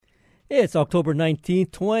It's October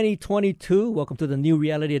 19th, 2022. Welcome to the new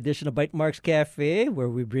reality edition of Bytemarks Cafe, where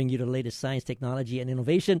we bring you the latest science, technology, and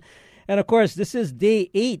innovation. And of course, this is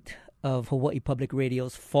day 8 of Hawaii Public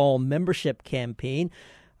Radio's fall membership campaign.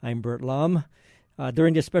 I'm Bert Lum.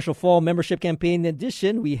 During this special fall membership campaign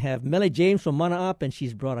edition, we have Melly James from Mana'ap, and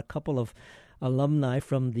she's brought a couple of alumni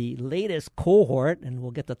from the latest cohort, and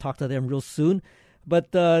we'll get to talk to them real soon.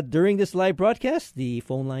 But during this live broadcast, the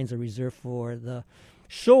phone lines are reserved for the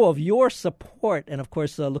show of your support, and of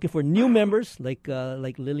course looking for new members like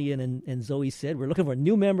Lillian and Zoe said. We're looking for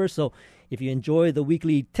new members, so if you enjoy the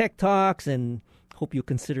weekly tech talks, and hope you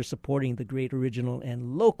consider supporting the great original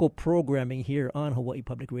and local programming here on Hawaii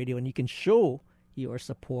Public Radio. And you can show your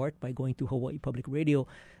support by going to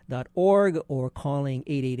hawaiipublicradio.org or calling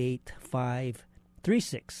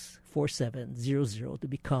 888-536-4700 to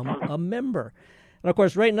become a member. And of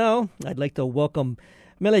course, right now I'd like to welcome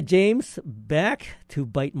Melly James back to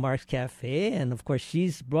Bytemarks Cafe, and of course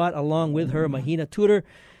she's brought along with her Mahina Tudor.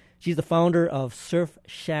 She's the founder of Surf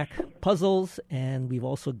Shack Puzzles, and we've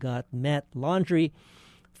also got Matt Laundrie,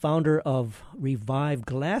 founder of Revive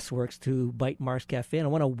Glassworks, to Bytemarks Cafe. And I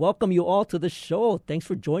want to welcome you all to the show. Thanks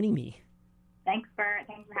for joining me. Thanks, Bert.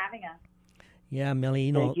 Thanks for having us. Yeah,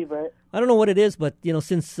 Melly, Thank you, Bert. I don't know what it is, but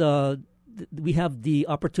since we have the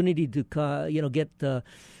opportunity to get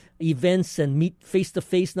events and meet face to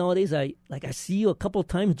face nowadays. I see you a couple of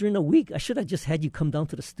times during the week. I should have just had you come down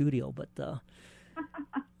to the studio, but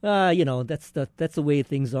that's the way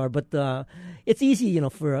things are. But it's easy,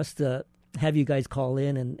 for us to have you guys call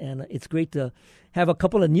in, and it's great to have a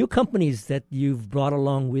couple of new companies that you've brought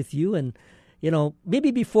along with you. And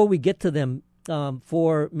maybe before we get to them,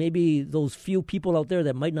 for maybe those few people out there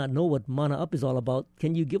that might not know what Mana'ap is all about,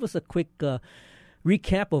 can you give us a quick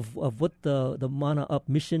recap of what the Mana'ap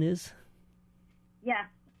mission is? Yes.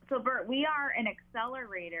 So, Bert, we are an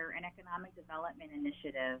accelerator and economic development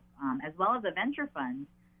initiative, as well as a venture fund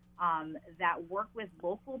that work with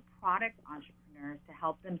local product entrepreneurs to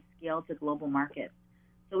help them scale to global markets.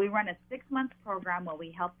 So we run a 6-month program where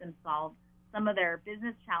we help them solve some of their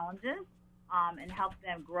business challenges and help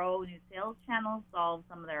them grow new sales channels, solve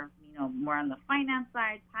some of their, more on the finance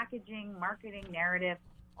side, packaging, marketing, narrative,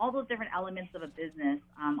 all those different elements of a business.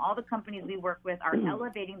 All the companies we work with are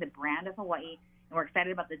elevating the brand of Hawaii, and we're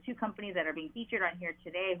excited about the 2 companies that are being featured on here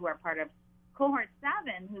today who are part of Cohort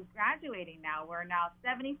 7, who's graduating now. We're now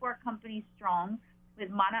 74 companies strong with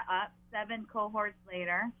Mana'ap, 7 cohorts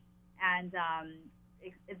later, and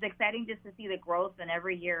it's exciting just to see the growth, and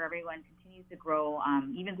every year everyone continues to grow,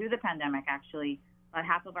 even through the pandemic, actually. About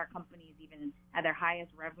half of our companies even had their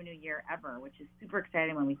highest revenue year ever, which is super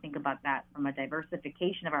exciting when we think about that from a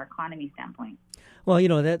diversification of our economy standpoint. Well,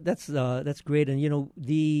 that's great, and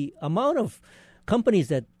the amount of companies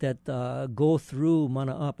that go through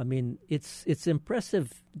Mana'ap, I mean, it's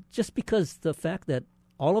impressive just because the fact that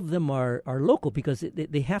all of them are local, because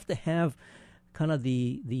they have to have kind of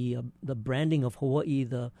the branding of Hawaii,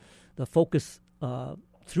 the focus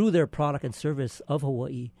through their product and service of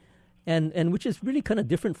Hawaii. And which is really kind of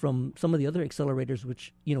different from some of the other accelerators,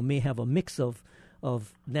 which may have a mix of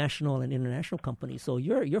national and international companies. So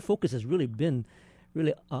your focus has really been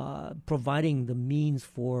providing the means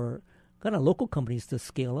for kind of local companies to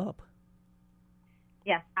scale up.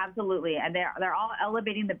 Yes, absolutely, and they're all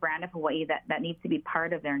elevating the brand of Hawaii that needs to be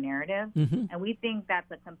part of their narrative, and we think that's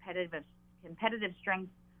a competitive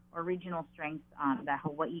strength or regional strength that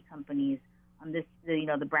Hawaii companies. The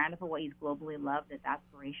brand of Hawaii is globally loved. It's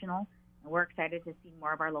aspirational, and we're excited to see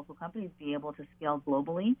more of our local companies be able to scale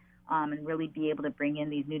globally and really be able to bring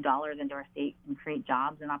in these new dollars into our state and create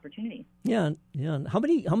jobs and opportunities. Yeah. How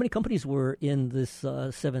many companies were in this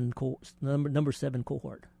number 7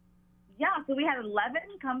 cohort? Yeah, so we had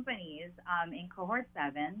 11 companies in cohort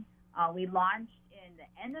 7. We launched in the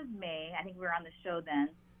end of May. I think we were on the show then.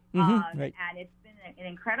 Right. And it's been an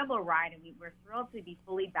incredible ride, and we're thrilled to be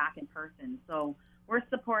fully back in person. So we're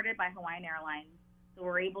supported by Hawaiian Airlines, so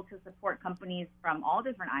we're able to support companies from all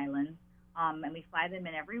different islands, and we fly them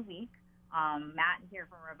in every week. Matt here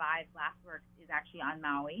from Revive Glassworks is actually on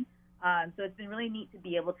Maui, so it's been really neat to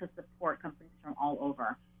be able to support companies from all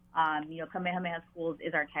over. Kamehameha Schools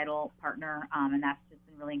is our title partner, and that's just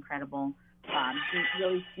been really incredible.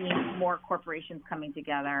 Really seeing more corporations coming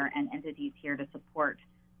together and entities here to support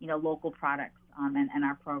local products and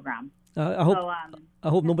our program. I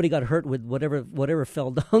hope nobody got hurt with whatever fell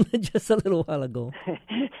down just a little while ago.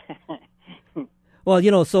 Well,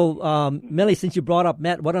 Melly, since you brought up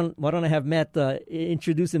Matt, why don't I have Matt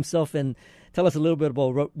introduce himself and tell us a little bit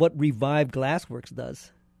about what Revive Glassworks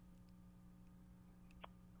does.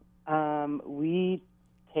 We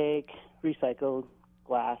take recycled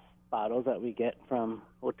glass bottles bottles that we get from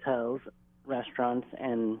hotels, restaurants,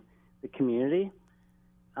 and the community.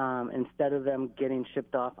 Instead of them getting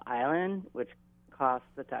shipped off island, which costs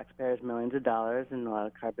the taxpayers millions of dollars and a lot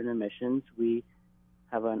of carbon emissions, we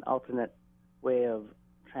have an alternate way of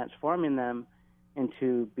transforming them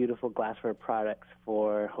into beautiful glassware products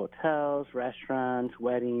for hotels, restaurants,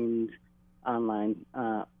 weddings, online.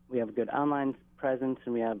 We have a good online presence,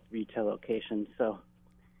 and we have retail locations. So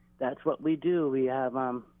that's what we do. We have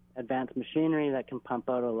advanced machinery that can pump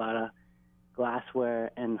out a lot of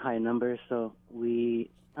glassware in high numbers, so we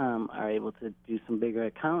are able to do some bigger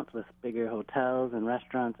accounts with bigger hotels and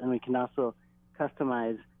restaurants, and we can also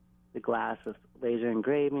customize the glass with laser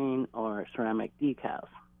engraving or ceramic decals.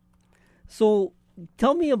 So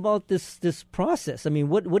tell me about this process. I mean,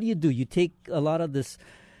 what do you do? You take a lot of this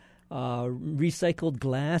recycled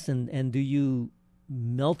glass and do you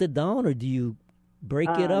melt it down, or do you break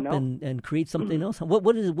it up and create something else?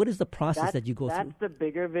 What is the process that you go through? That's the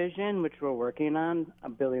bigger vision, which we're working on.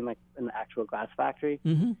 I'm building like an actual glass factory.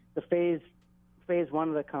 Mm-hmm. The phase one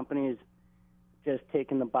of the company is just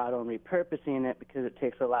taking the bottle and repurposing it, because it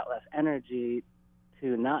takes a lot less energy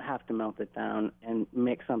to not have to melt it down and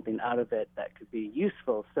make something out of it that could be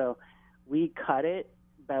useful. So we cut it,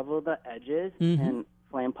 bevel the edges, and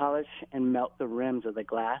flame polish and melt the rims of the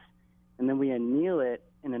glass. And then we anneal it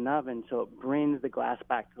in an oven so it brings the glass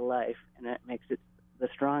back to life, and it makes it the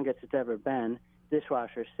strongest it's ever been,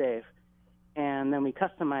 dishwasher safe. And then we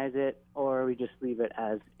customize it, or we just leave it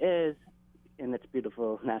as is in its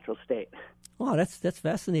beautiful natural state. Wow, that's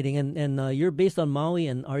fascinating. And you're based on Maui,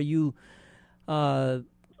 and are you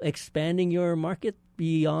expanding your market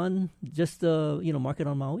beyond just the market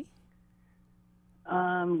on Maui?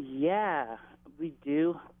 Yeah, we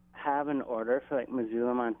do have an order for like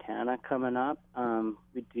Missoula, Montana coming up.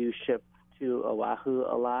 We do ship to Oahu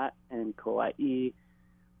a lot, and Kauai,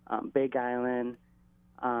 Big Island.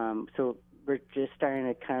 So we're just starting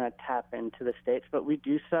to kind of tap into the States, but we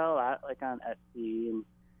do sell a lot like on Etsy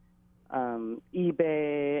and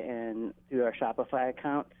eBay and through our Shopify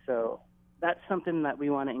account. So that's something that we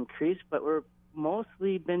want to increase, but we're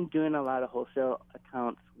mostly been doing a lot of wholesale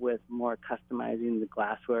accounts with more customizing the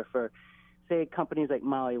glassware for, say, companies like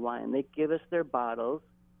Maui Wine. They give us their bottles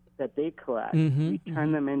that they collect. We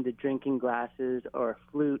turn them into drinking glasses or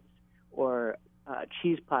flutes or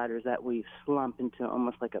cheese platters that we slump into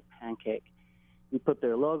almost like a pancake. We put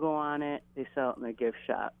their logo on it. They sell it in their gift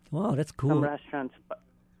shop. Wow, that's cool. Some restaurants,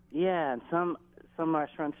 and some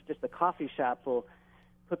restaurants, just a coffee shop, will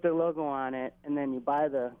put their logo on it, and then you buy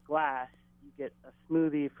the glass, you get a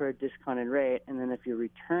smoothie for a discounted rate, and then if you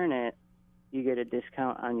return it, you get a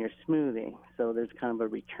discount on your smoothie. So there's kind of a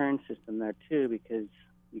return system there, too, because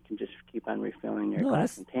you can just keep on refilling your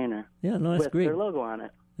glass container that's with great. their logo on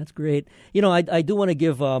it. That's great. I do want to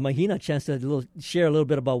give Mahina a chance to share a little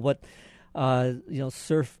bit about what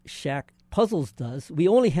Surf Shack Puzzles does. We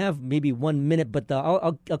only have maybe 1 minute, but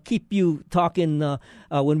I'll keep you talking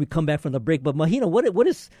when we come back from the break. But Mahina, what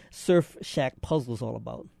is Surf Shack Puzzles all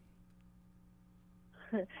about?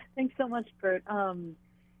 Thanks so much, Bert.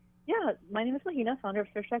 My name is Mahina, founder of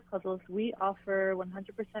Surf Shack Puzzles. We offer 100%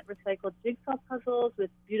 recycled jigsaw puzzles with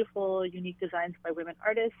beautiful, unique designs by women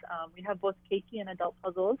artists. We have both keiki and adult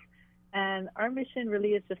puzzles. And our mission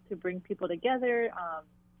really is just to bring people together,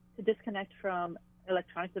 to disconnect from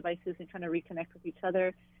electronic devices and trying to reconnect with each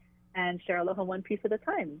other and share aloha one piece at a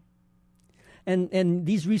time. And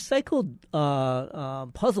these recycled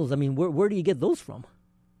puzzles, I mean, where do you get those from?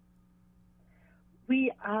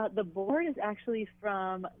 The board is actually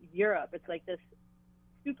from Europe. It's like this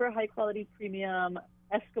super high quality premium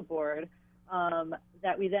Esca board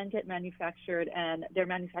that we then get manufactured, and they're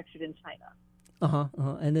manufactured in China.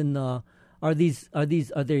 And then are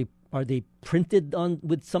they printed on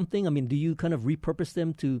with something? I mean, do you kind of repurpose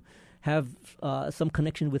them to have some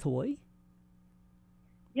connection with Hawaii?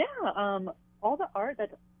 Yeah, all the art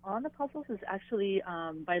that's on the puzzles is actually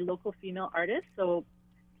by local female artists. So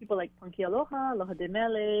people like Punki Aloha, Aloha de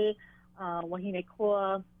Mele, Wahine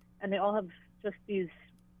Koa, and they all have just these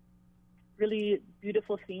really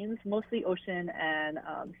beautiful scenes, mostly ocean and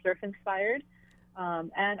surf-inspired.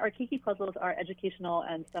 And our keiki puzzles are educational,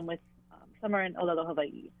 and some are in Olelo,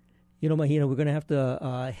 Hawaii. Mahina, we're going to have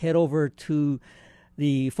to head over to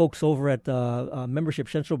the folks over at Membership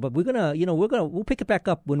Central, but we'll pick it back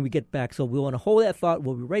up when we get back. So we want to hold that thought.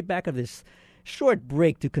 We'll be right back after this short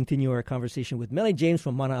break to continue our conversation with Melanie James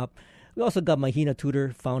from Mana Up. We also got Mahina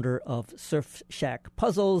Tudor, founder of Surf Shack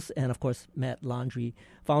Puzzles, and of course Matt Landry,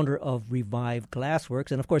 founder of Revive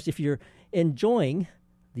Glassworks. And of course, if you're enjoying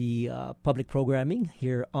the public programming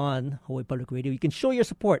here on Hawaii Public Radio, you can show your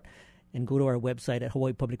support. and go to our website at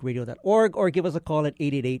hawaiipublicradio.org or give us a call at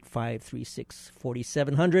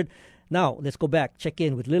 888-536-4700. Now, let's go back. Check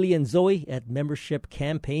in with Lily and Zoe at Membership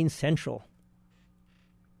Campaign Central.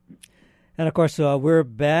 And, of course, we're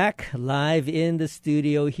back live in the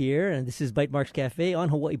studio here, and this is Bytemarks Cafe on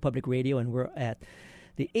Hawaii Public Radio, and we're at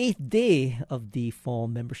the 8th day of the fall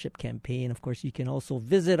membership campaign. Of course, you can also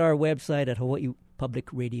visit our website at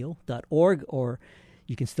hawaiipublicradio.org, or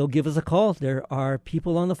you can still give us a call. There are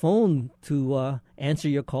people on the phone to answer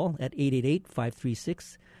your call at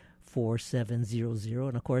 888-536-4700.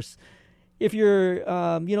 And, of course, if you're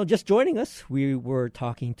just joining us, we were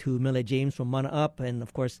talking to Mele James from Mana Up, and,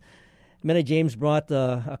 of course, Mele James brought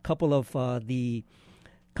a couple of the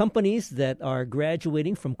companies that are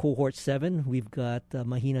graduating from Cohort 7. We've got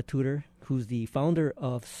Mahina Tudor, who's the founder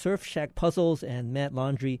of Surf Shack Puzzles, and Matt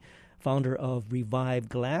Laundrie, founder of Revive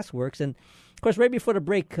Glassworks. And, of course, right before the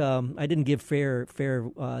break, I didn't give fair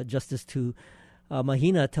justice to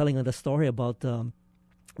Mahina telling the story about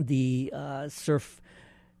the Surf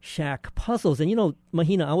Shack puzzles. And,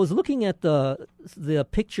 Mahina, I was looking at the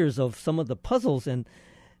pictures of some of the puzzles, and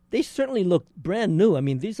they certainly look brand new. I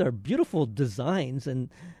mean, these are beautiful designs. And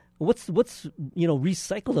what's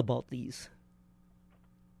recycled about these?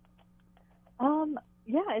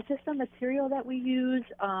 Yeah, it's just the material that we use.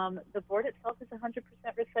 The board itself is 100%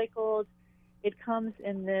 recycled. It comes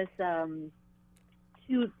in this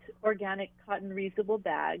cute organic cotton reusable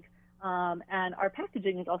bag. And our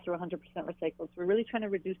packaging is also 100% recycled. So we're really trying to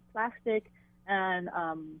reduce plastic, and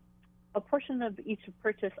a portion of each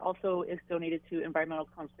purchase also is donated to environmental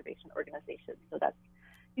conservation organizations. So that's,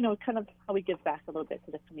 kind of how we give back a little bit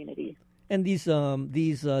to the community. And these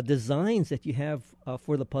designs that you have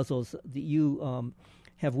for the puzzles, you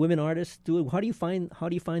have women artists do it. How do you find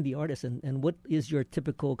the artists, and what is your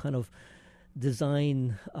typical kind of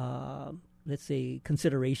design, let's say,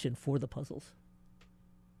 consideration for the puzzles?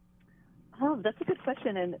 Oh, that's a good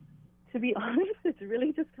question. And to be honest, it's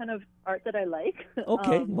really just kind of art that I like.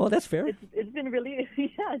 Okay, well, that's fair. It's been really,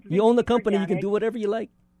 yeah. You own the company, organic. You can do whatever you like.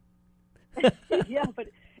 Yeah, but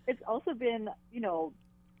it's also been, so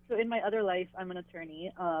in my other life, I'm an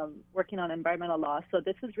attorney working on environmental law. So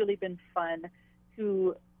this has really been fun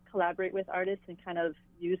to collaborate with artists and kind of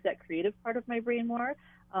use that creative part of my brain more.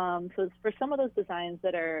 So for some of those designs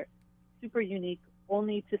that are super unique,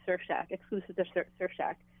 only to Surf Shack, exclusive to Surf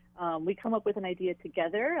Shack, we come up with an idea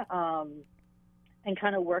together and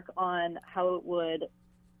kind of work on how it would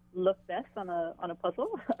look best on a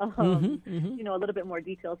puzzle. A little bit more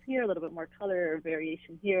details here, a little bit more color or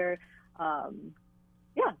variation here.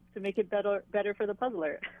 To make it better for the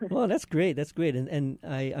puzzler. Well, that's great. That's great, and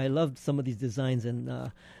I love some of these designs, and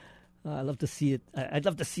I love to see it. I'd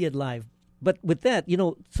love to see it live. But with that,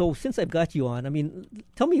 so since I've got you on, I mean,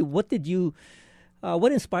 tell me, what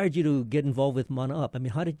inspired you to get involved with Mana Up? I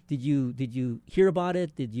mean, how did you hear about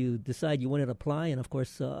it? Did you decide you wanted to apply? And of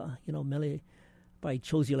course, Mele probably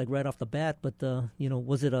chose you like right off the bat. But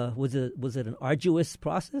was it an arduous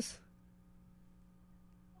process?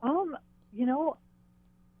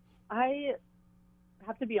 I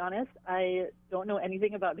have to be honest. I don't know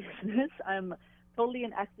anything about business. I'm totally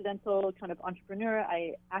an accidental kind of entrepreneur.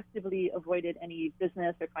 I actively avoided any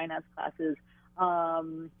business or finance classes.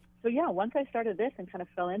 So yeah, once I started this and kind of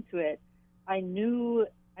fell into it, I knew,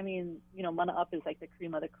 Mana Up is like the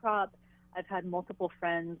cream of the crop. I've had multiple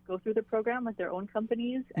friends go through the program with their own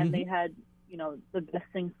companies, and they had, the best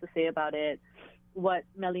things to say about it. What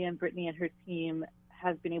Mele and Brittany and her team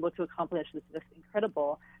have been able to accomplish is just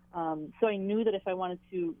incredible. So I knew that if I wanted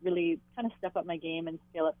to really kind of step up my game and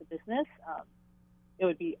scale up the business, it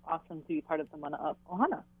would be awesome to be part of the Mana Up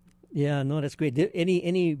Ohana. Yeah, no, that's great.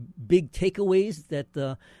 Any big takeaways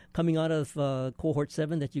that coming out of Cohort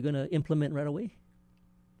 7 that you're going to implement right away?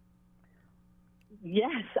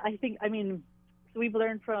 Yes, so we've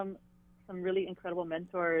learned from some really incredible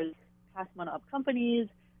mentors, past Mana Up companies.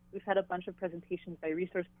 We've had a bunch of presentations by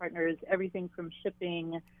resource partners, everything from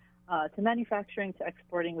shipping to manufacturing to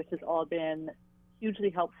exporting, which has all been hugely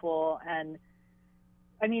helpful. And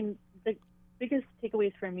the biggest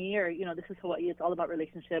takeaways for me are, this is Hawaii, it's all about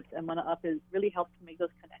relationships, and Mana Up has really helped to make those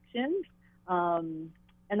connections. And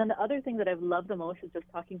then the other thing that I've loved the most is just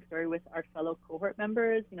talking story with our fellow cohort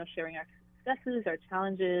members, sharing our successes, our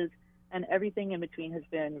challenges, and everything in between has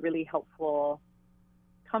been really helpful,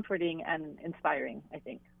 comforting, and inspiring, I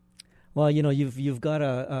think. Well, you've got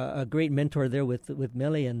a great mentor there with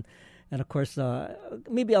Mele, and of course,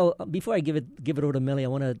 maybe before I give it over to Mele, I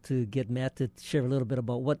wanted to get Matt to share a little bit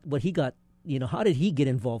about what he got. How did he get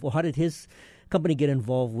involved, or how did his company get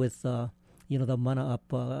involved with the Mana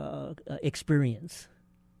Up experience?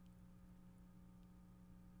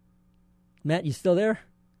 Matt, you still there?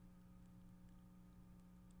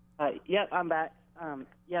 Yeah, I'm back.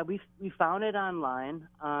 Yeah, we found it online.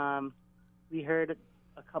 We heard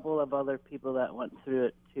a couple of other people that went through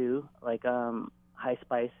it too, like High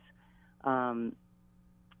Spice.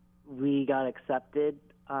 We got accepted.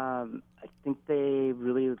 I think they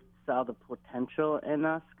really saw the potential in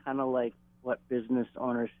us, kind of like what business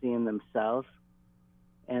owners see in themselves.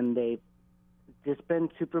 And they've just been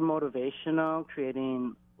super motivational,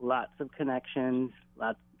 creating lots of connections,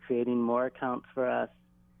 creating more accounts for us.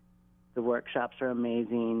 The workshops are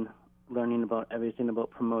amazing, learning about everything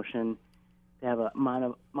about promotion. They have a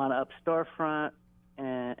Mana Up storefront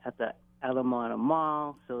at the Ala Moana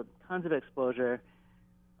Mall, so tons of exposure.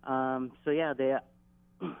 So yeah, they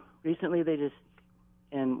recently they just,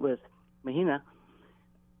 and with Mahina,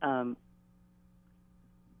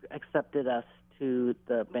 accepted us to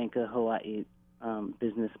the Bank of Hawaii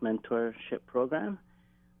Business Mentorship Program,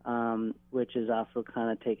 which is also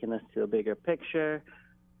kind of taking us to a bigger picture.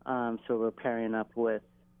 So we're pairing up with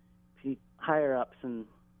higher ups in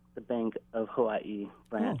the Bank of Hawaii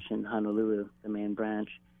branch in Honolulu, the main branch.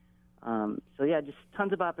 So yeah, just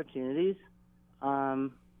tons of opportunities,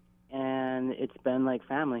 and it's been like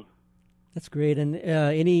family. That's great. And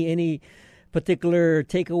any particular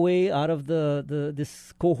takeaway out of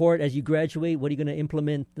this cohort as you graduate? What are you going to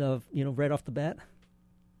implement? Right off the bat.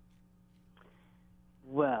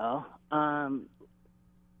 Well,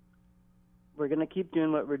 we're going to keep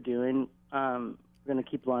doing what we're doing. We're going to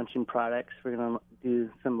keep launching products. We're going to do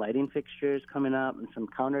some lighting fixtures coming up and some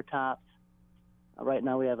countertops. Right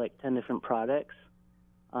now we have like 10 different products.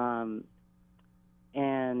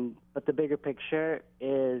 But the bigger picture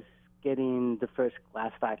is getting the first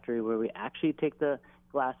glass factory where we actually take the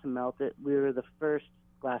glass and melt it. We were the first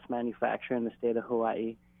glass manufacturer in the state of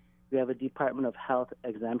Hawaii. We have a Department of Health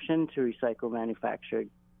exemption to recycle manufactured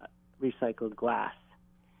recycled glass.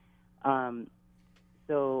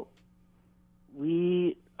 So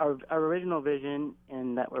our original vision,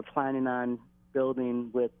 and that we're planning on building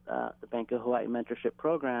with the Bank of Hawaii Mentorship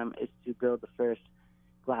Program, is to build the first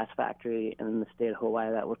glass factory in the state of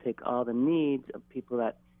Hawaii that will take all the needs of people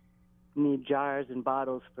that need jars and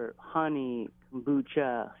bottles for honey,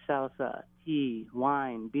 kombucha, salsa, tea,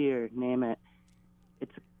 wine, beer, name it.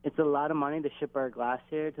 It's a lot of money to ship our glass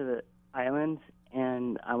here to the islands,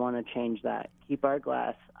 and I want to change that. Keep our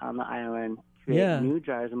glass on the island, create new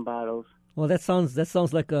jars and bottles. Well, that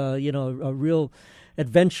sounds like a real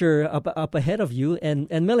adventure up ahead of you. And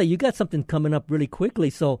Mele, you got something coming up really quickly.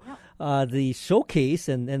 So the showcase,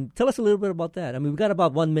 and tell us a little bit about that. I mean, we've got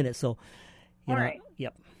about 1 minute, so all right.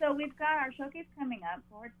 Yep. So we've got our showcase coming up,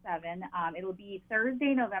 4/7. It'll be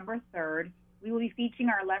Thursday, November 3rd. We will be featuring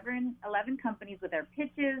our 11 companies with their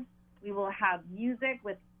pitches. We will have music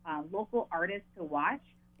with local artists to watch.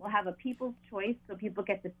 We'll have a people's choice, so people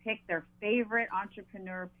get to pick their favorite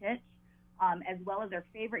entrepreneur pitch, as well as their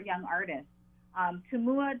favorite young artist.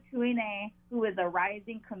 Tumua Tuine, who is a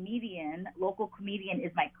rising local comedian,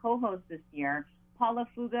 is my co-host this year. Paula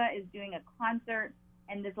Fuga is doing a concert,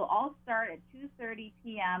 and this will all start at 2:30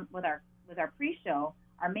 p.m. with our pre-show.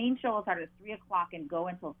 Our main show will start at 3 o'clock and go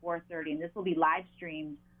until 4:30, and this will be live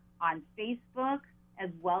streamed on Facebook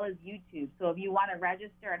as well as YouTube. So if you want to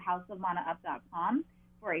register at houseofmanaup.com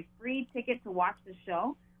for a free ticket to watch the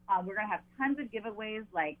show, we're going to have tons of giveaways,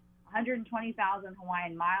 like 120,000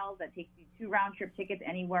 Hawaiian miles that takes you 2 round-trip tickets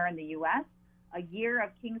anywhere in the U.S., a year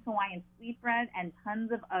of King's Hawaiian Sweetbread, and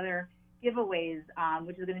tons of other giveaways,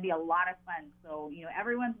 which is going to be a lot of fun. So,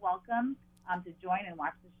 everyone's welcome to join and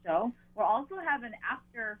watch the show. We'll also have an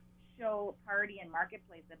after-show party and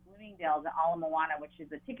marketplace at Bloomingdale's at Ala Moana, which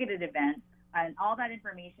is a ticketed event, and all that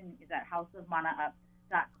information is at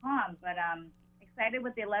houseofmanaup.com. But excited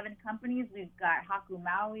with the 11 companies. We've got Haku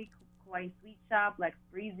Maui, Kauai Sweet Shop, Lex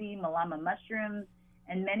Breezy, Malama Mushrooms,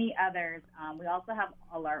 and many others. We also have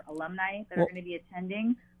all our alumni that are going to be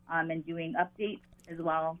attending and doing updates as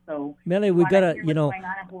well. So, Mele, we gotta, what's going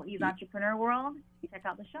on in Hawaii's entrepreneur world, check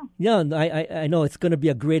out the show. Yeah, I know it's going to be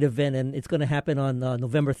a great event, and it's going to happen on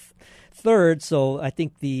November 3rd. So I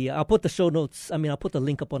think I'll put the show notes. I'll put the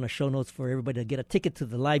link up on the show notes for everybody to get a ticket to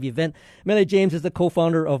the live event. Mele James is the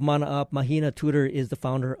co-founder of Mana Up. Mahina Tudor is the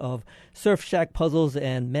founder of Surf Shack Puzzles,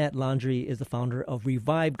 and Matt Landry is the founder of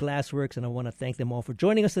Revive Glassworks. And I want to thank them all for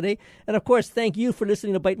joining us today. And of course, thank you for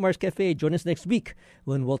listening to Bytemarks Cafe. Join us next week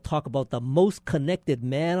when we'll talk about the most connected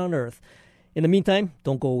man on earth. In the meantime,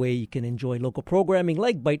 don't go away. You can enjoy local programming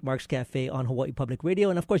like Bytemarks Cafe on Hawaii Public Radio.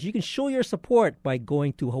 And, of course, you can show your support by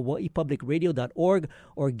going to hawaiipublicradio.org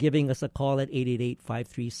or giving us a call at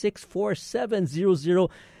 888-536-4700.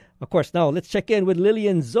 Of course, now let's check in with Lily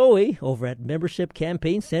and Zoe over at Membership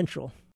Campaign Central.